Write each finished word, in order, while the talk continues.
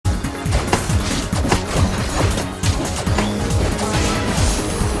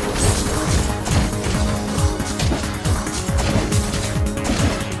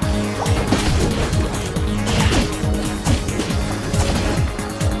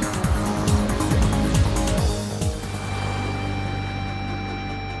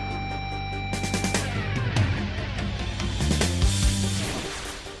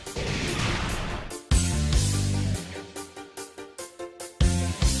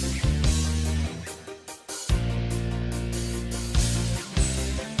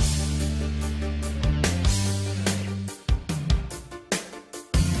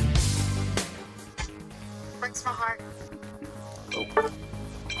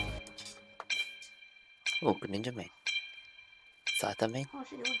Oh, good ninja main. Sata main. Oh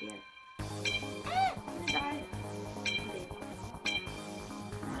shit, you're here. Die.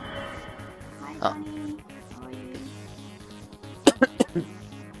 Hi, Oh. Bunny. How are you?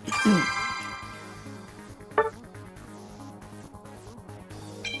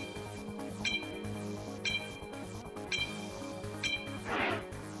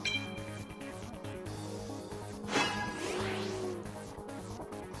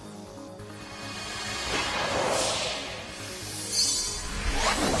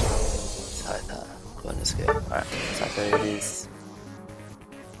 Sata. Come on, let's go. Alright, Sata it is.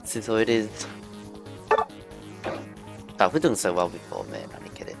 Scizor it is. Oh, we're doing so well before, man. I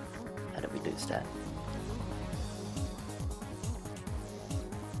didn't get it. How did we lose that?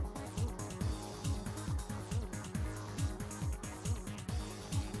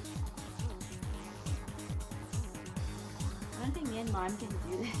 I don't think me and Mom can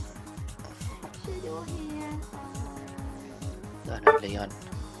do this. Shit, you're here. I know Leon.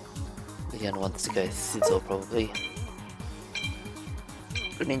 Leon wants to go Scizor probably.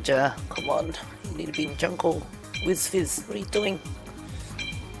 Good ninja, come on. You need to be in jungle. Whiz Fizz, what are you doing?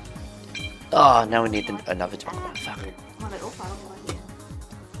 Oh, now we need another jungle. Fuck.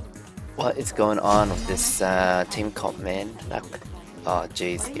 What is going on with this team comp, man? Like, oh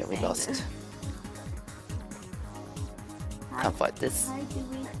jeez, yeah, we lost. Can't fight this. Why do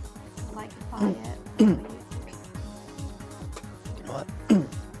we like fire? What?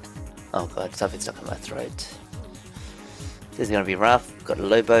 Oh god, something's stuck in my throat. This is gonna be rough. Got a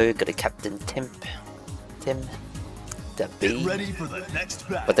Lobo, got a CptTEMH. Da.B. Ready for the next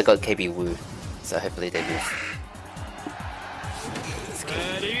battle. But they got KB Woo, so hopefully they lose.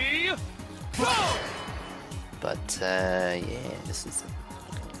 Ready, go! But yeah, this is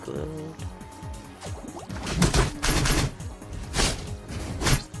good.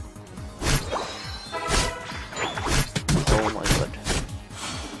 Oh my god.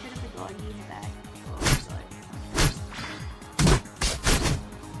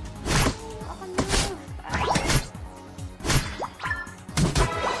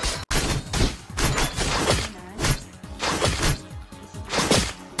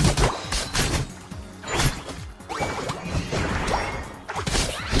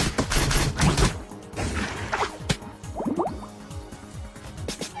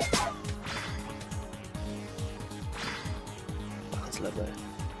 That's Lobo.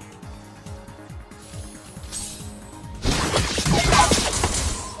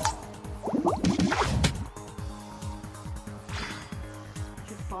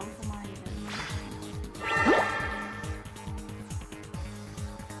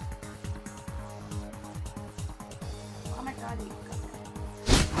 Oh my god, you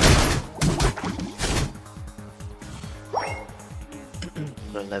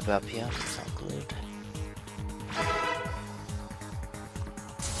Got a Lobo up here, that's not good.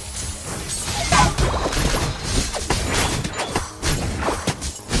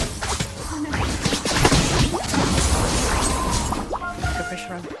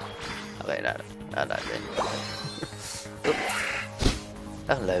 Pressure him. Okay, no, then.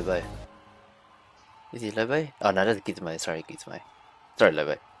 That's Lobo. Is he Lobo? Oh no, that's Gizmo. Sorry, Gizmo. Sorry,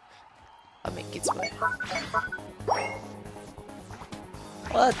 Lobo. I mean Gizmo.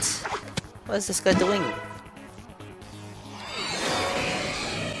 What? What is this guy doing? Are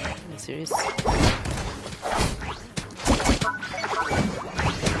you serious?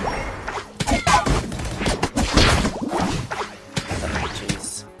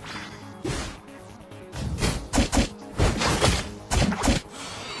 Jeez.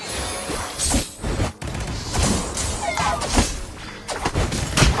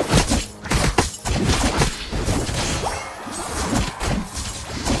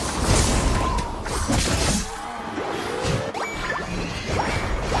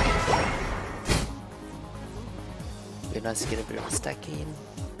 Be nice to get a bit of a stack in.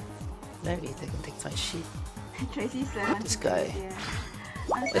 No, they can take my shit. Tracy said This guy.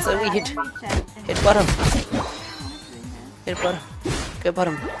 I'm It's so a weird. glad Hit bottom. Hit bottom. Go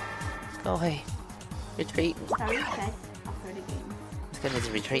bottom. Go away. Retreat. Sorry, check after the game. This guy needs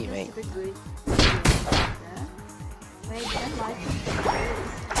to retreat, mate. Super good. Wait, don't like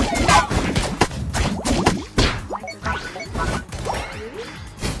really?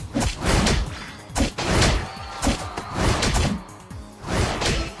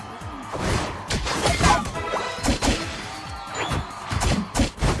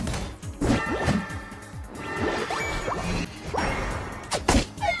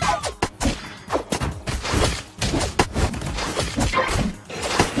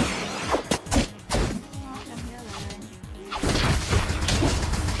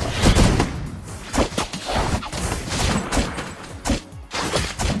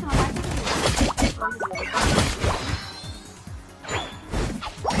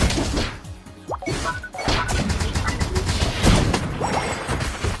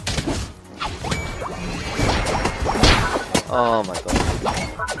 Oh my god.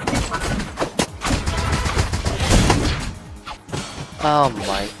 Oh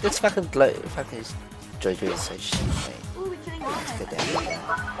my, this fucking Jojo is so shit, mate. Ooh, we're killing all Let's my go down.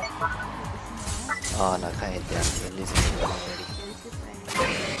 Oh no, I can't hit down. We're losing the already.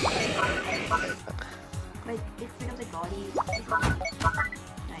 Okay, fuck. But it's rid of the body.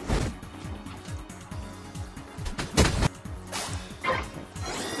 Nice.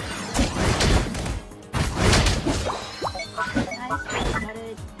 Nice, got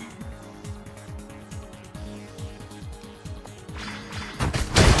it.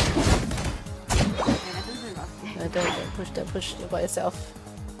 No, don't push, you're by yourself.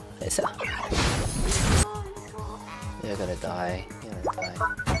 By yourself. You're gonna die. You're gonna die.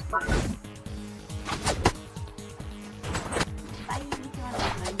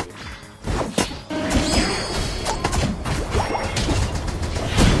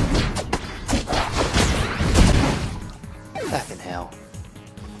 Fucking hell.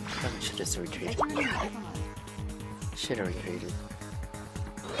 I should have retreated. Should have retreated.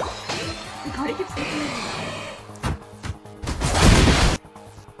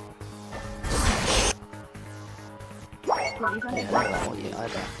 Yeah, I don't want you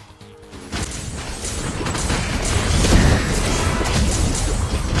either.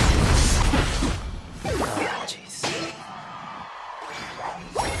 Oh, jeez.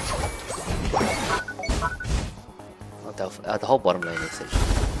 The whole bottom lane is actually.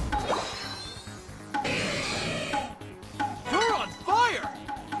 You're on fire!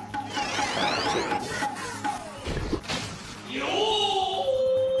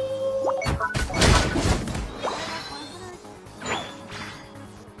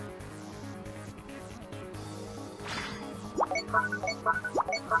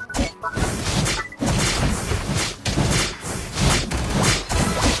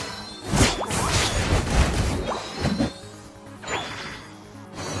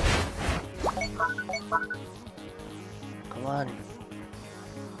 Come on.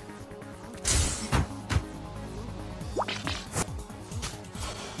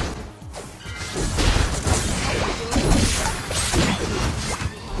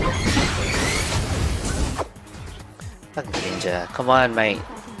 Fucking ninja. Come on, mate.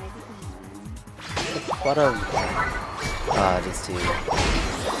 Bottom. Ah, these two. I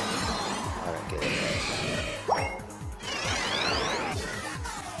don't get it.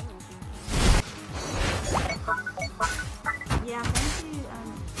 Yeah, I'm going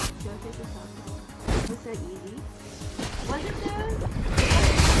to go to the hospital. It was so easy. Was it though?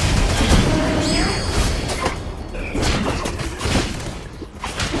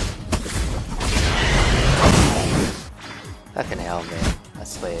 Fucking hell, man. I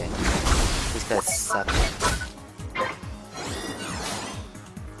swear. These guys suck.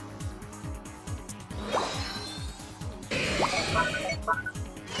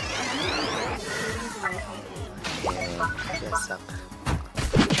 Yeah, you guys suck.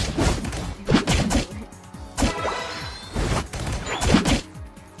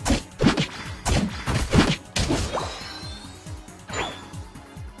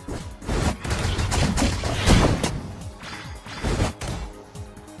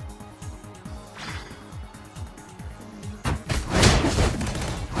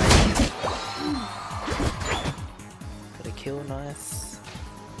 Got a kill, nice.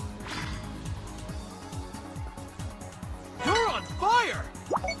 You're on fire!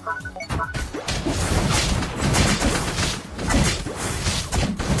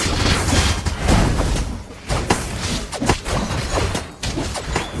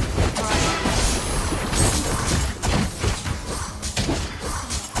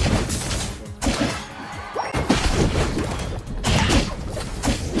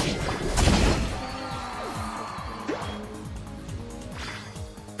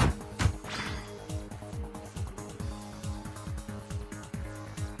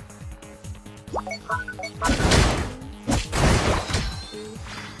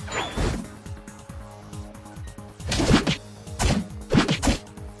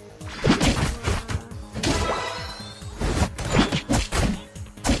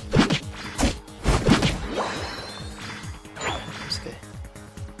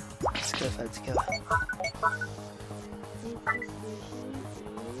 Let's go fight together.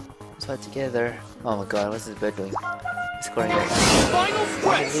 Let's fight together. Oh my god, what's this bird doing? He's scoring it. Final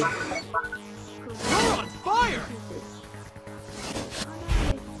stretch! You're on fire!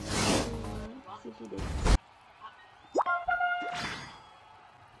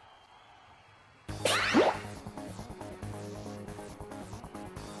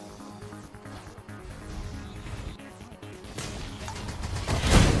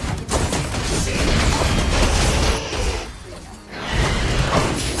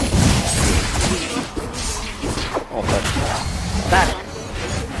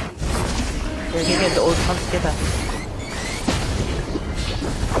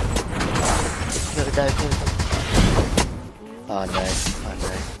 die, go. Oh no, oh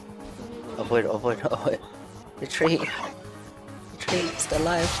no. Avoid, avoid, avoid. Retreat. Retreat, stay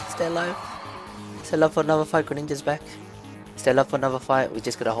alive, stay alive. Stay alive for another fight, Greninja's back. Stay alive for another fight, we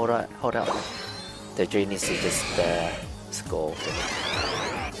just gotta hold out, hold out. The dream needs to just score.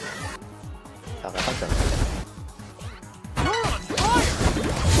 Okay, fuck them. You're on fire!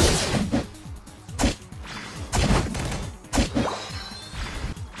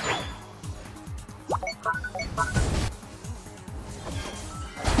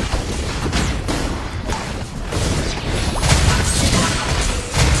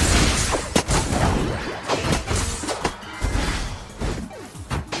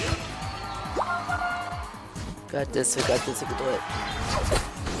 Got this, we got this, we can do it.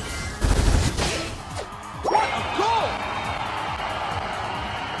 What a goal!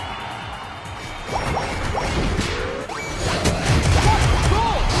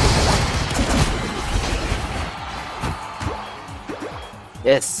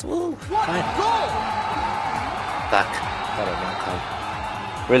 Yes, woo, What fine. a goal! Back. Got it, long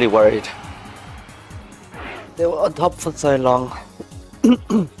time. Really worried. They were on top for so long.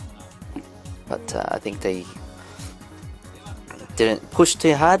 But I think they didn't push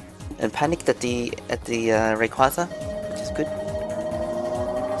too hard and panicked at the Rayquaza, which is good.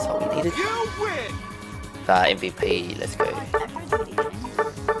 That's all we needed. You win! MVP, let's go.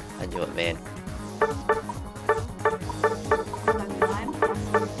 I knew it, man.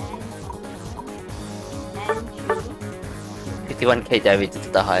 51k damage is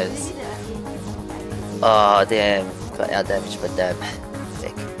the highest. Oh damn, got out damage by Da.B.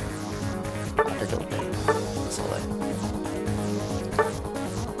 Sick. A little bit. Solo.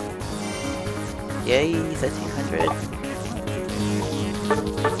 Yay, 1300.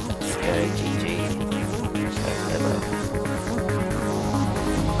 Let's go, GG. Let's go, Lobo.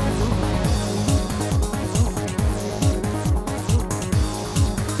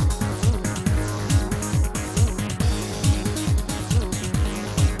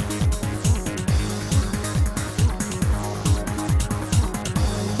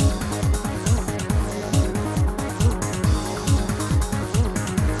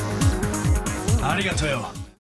 Arigato.